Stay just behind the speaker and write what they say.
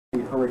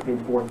These hurricane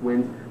force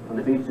winds from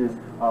the beaches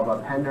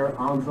of Pender,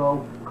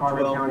 Onslow,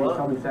 Carver County,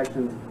 southern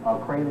sections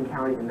of Craven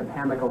County, and the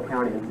Pamlico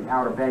County into the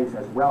Outer Banks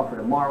as well for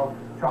tomorrow.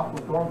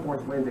 Tropical storm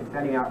force winds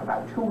extending out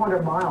about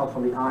 200 miles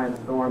from the eye of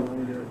the storm.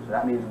 So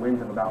that means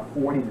winds of about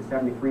 40 to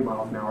 73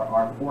 miles an hour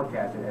are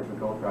forecasted as we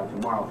go throughout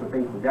tomorrow. So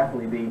things will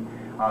definitely be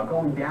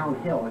going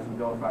downhill as we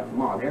go throughout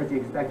tomorrow. There's the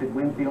expected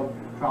wind field.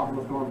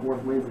 Tropical storm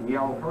force winds in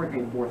yellow,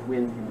 hurricane force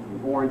winds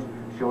in orange,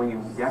 showing you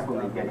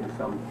definitely getting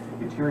some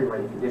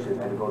deteriorating conditions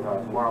as we go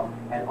throughout tomorrow.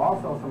 And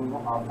also some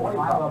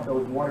pile up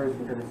those waters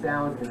into the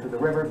sounds, into the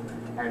rivers,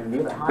 and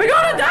near the high. We're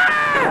gonna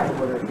die! That's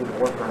where there's going to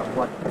work on a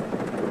flood.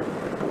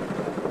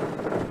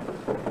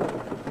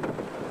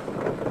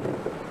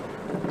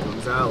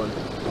 Island.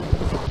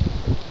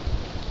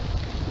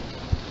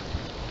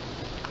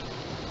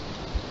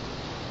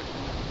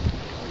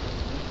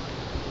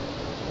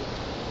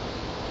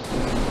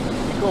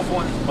 You go for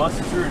one that's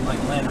busted through and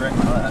like land right in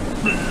my lap.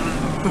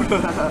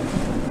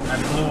 I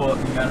blew up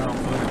and got it on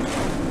footage.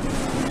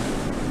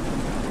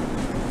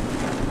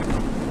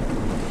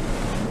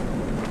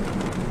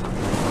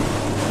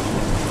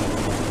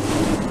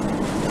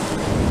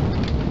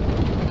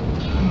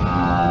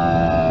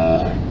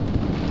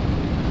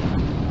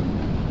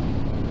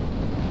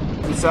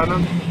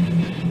 Seven.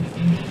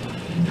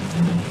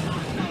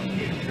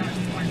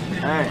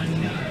 Hey,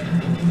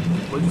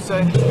 what'd you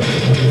say?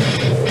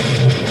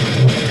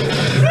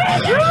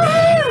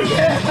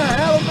 Yeah,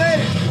 elevate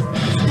it.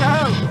 Let's go.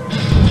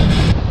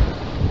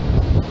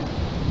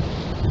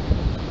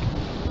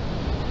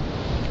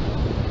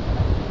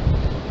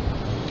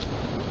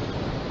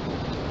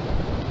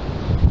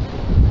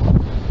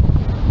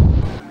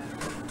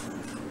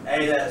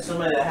 Hey,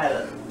 somebody that had a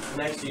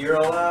next to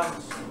Euro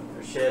house,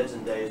 their sheds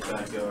in Dave's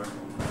backyard.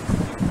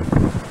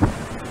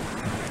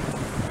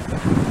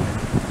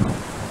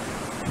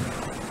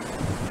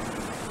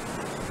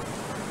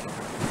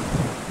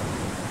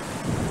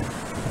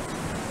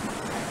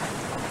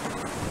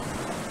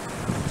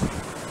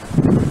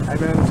 Hey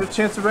man, is there a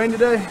chance of rain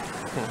today?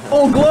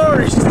 Oh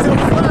glory, she's still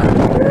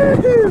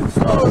flying!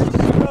 Stop,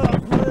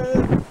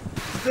 man.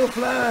 Still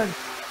flying.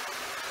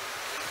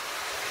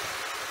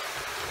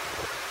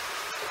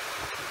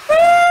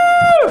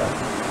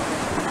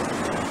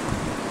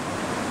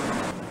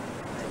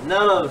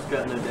 None of us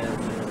got no damn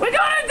thing. We're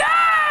gonna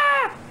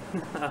die!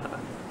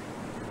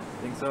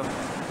 Think so?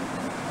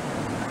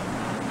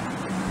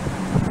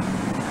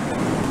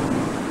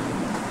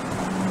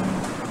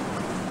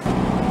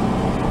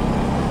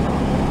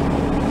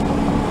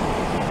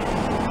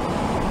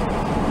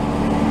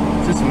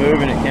 It's just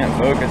moving, it can't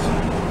focus.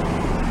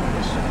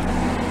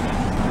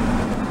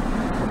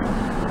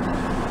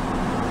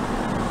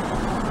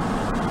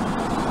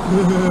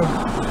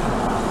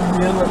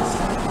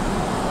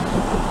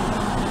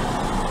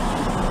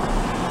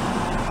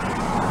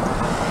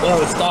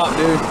 Oh, stop,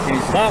 dude. Can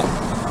you stop?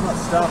 I'm not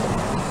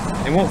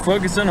stopping. It won't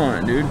focus in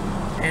on it, dude.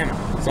 Damn it.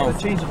 It's all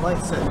Change the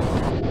light setting.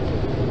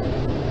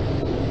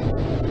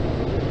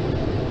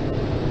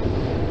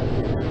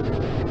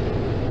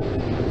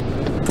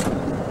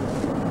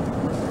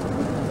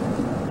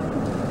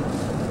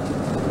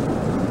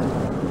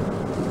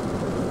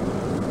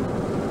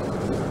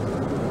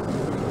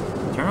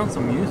 Turn on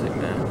some music,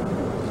 man.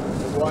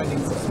 Winding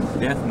system.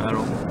 Death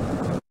metal.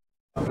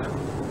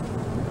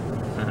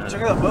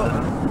 Check out the boat.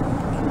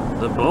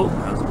 The boat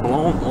has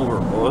blown over,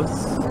 boys.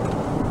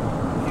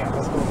 Yeah,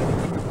 let's go get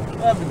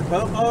it. Up in the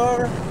boat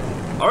over.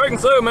 I reckon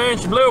so, man.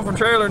 She blew from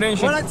trailer, didn't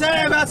she? What'd I tell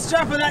you about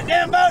strapping that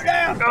damn boat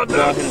down? Oh,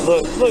 dude.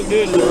 Look,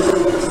 dude.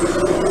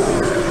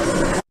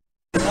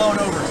 Blowing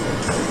over.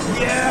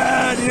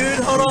 Yeah, dude.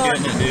 Hold on.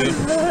 Getting it, dude.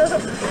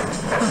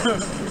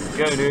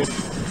 Go, dude.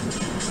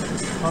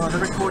 Hold on,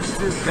 they're recording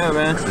too. Go,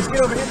 man. Let's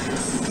get over here.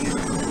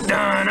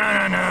 Da, na,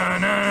 na, na,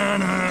 na,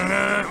 na,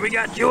 na. We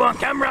got you on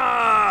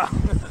camera.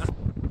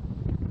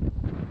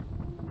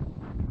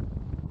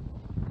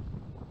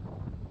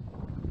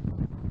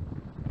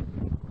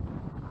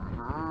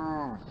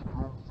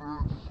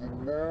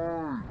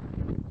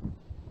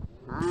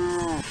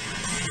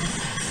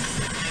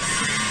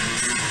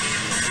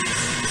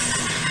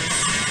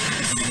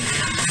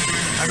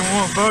 I don't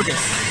want to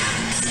focus.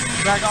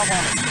 Back off on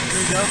it. Here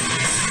we go.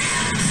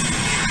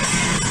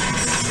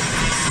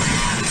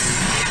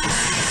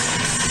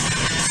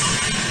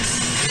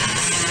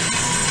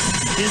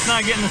 He's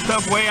not getting the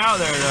stuff way out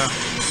there, though.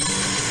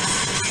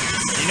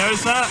 You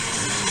notice that?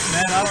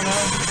 Man, I don't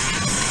know.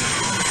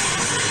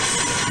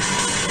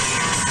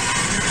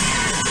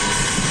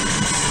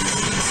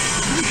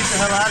 Get the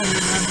hell out of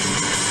here, man.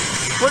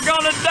 We're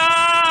gonna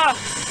die!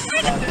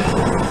 Yeah.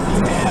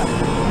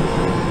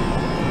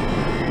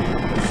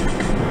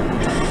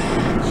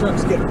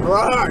 Truck's getting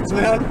rocked,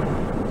 man.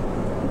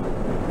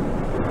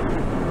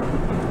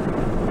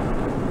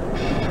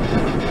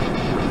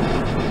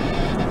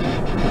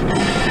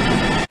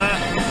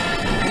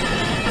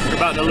 We're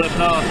about to lift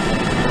off.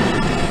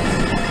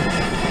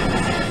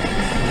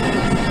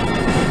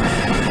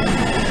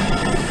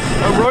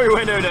 Oh, roll your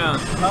window down.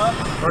 Huh?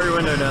 Roll your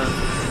window down.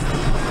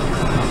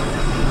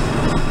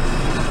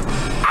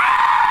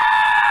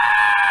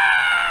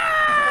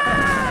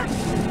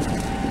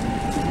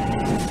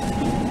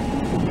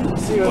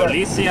 see what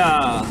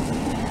Policia.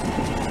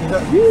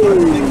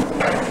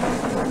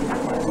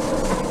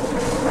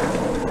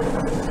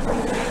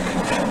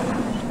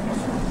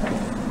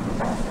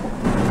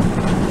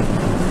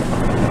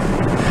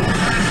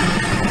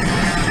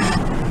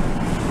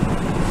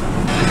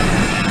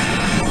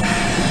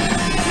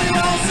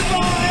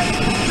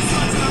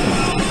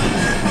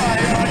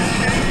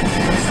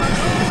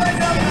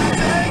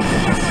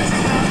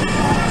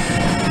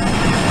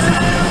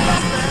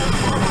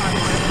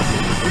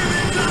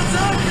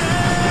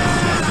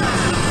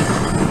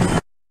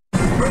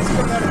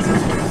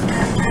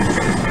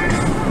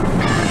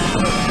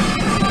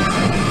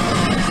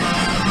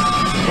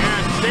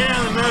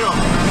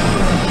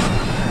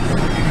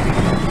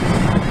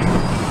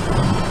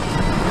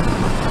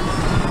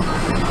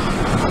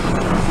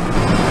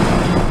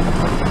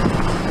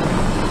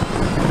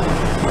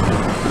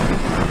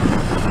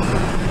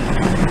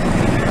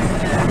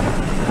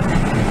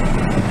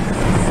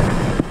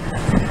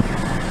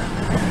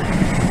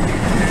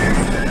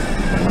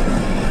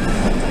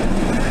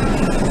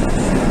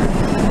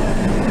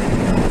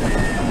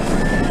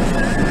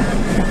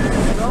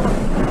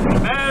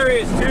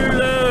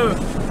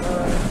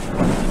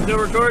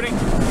 Recording?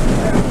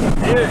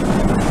 Dude.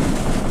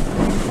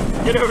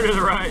 Get over to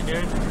the right,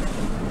 dude.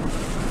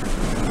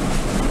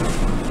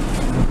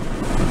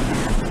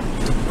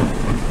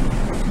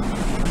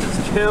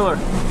 It's killer.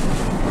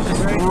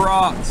 Just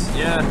rocks.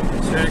 Yeah,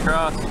 straight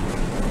across.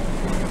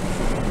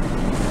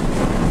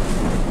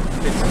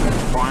 It's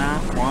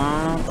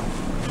wow.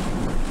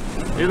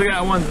 Dude, look at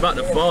that one's about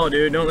to fall,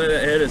 dude. Don't let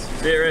that hit us.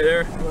 See it right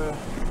there?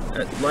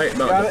 That light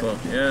about to fall.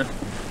 Yeah.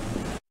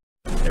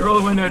 Hey, roll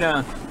the window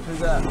down. Who's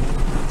that?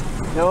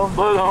 No,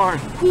 blow the horn.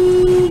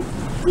 Who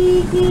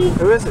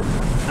is it?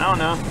 I don't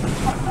know.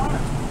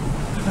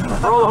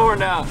 Roll the horn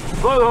down.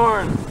 Blow the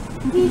horn.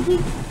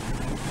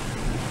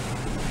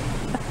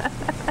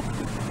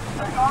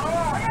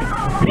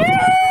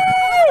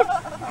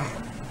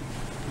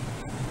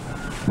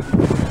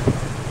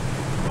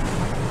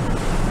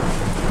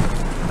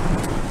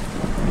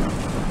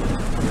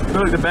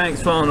 Look, the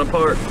bank's falling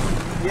apart.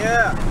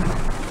 Yeah.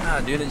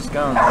 Ah, dude, it's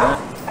gone,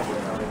 man.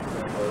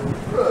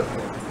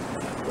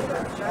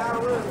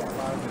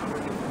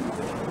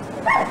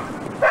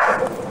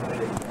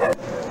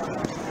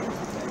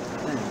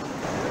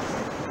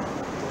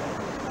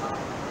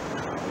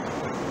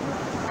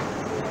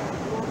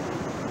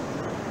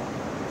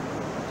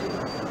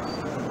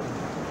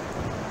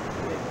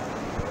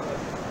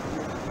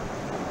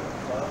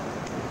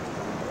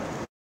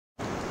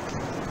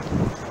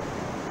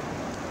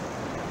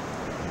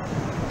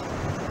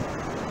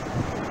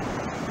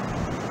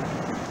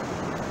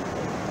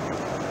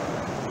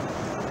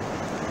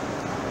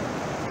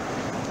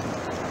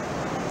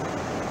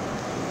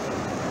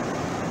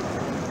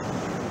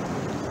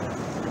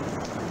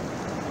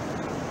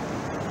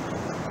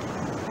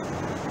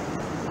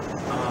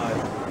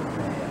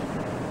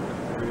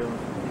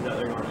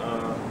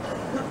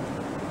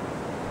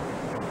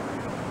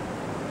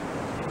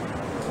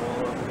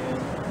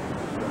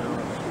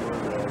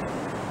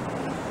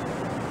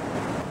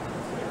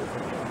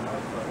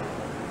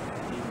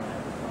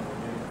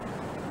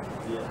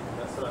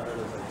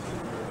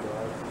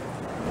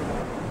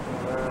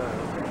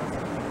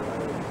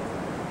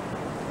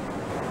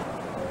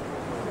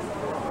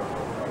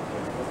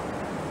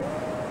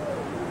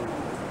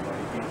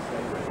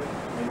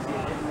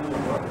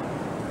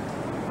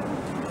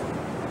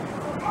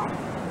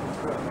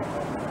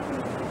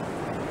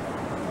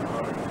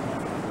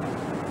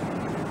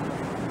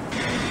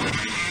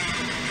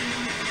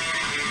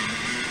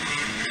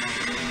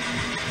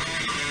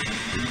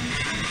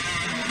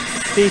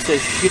 Piece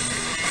of shit.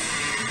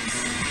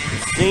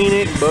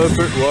 Scenic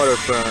Beaufort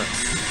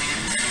waterfront.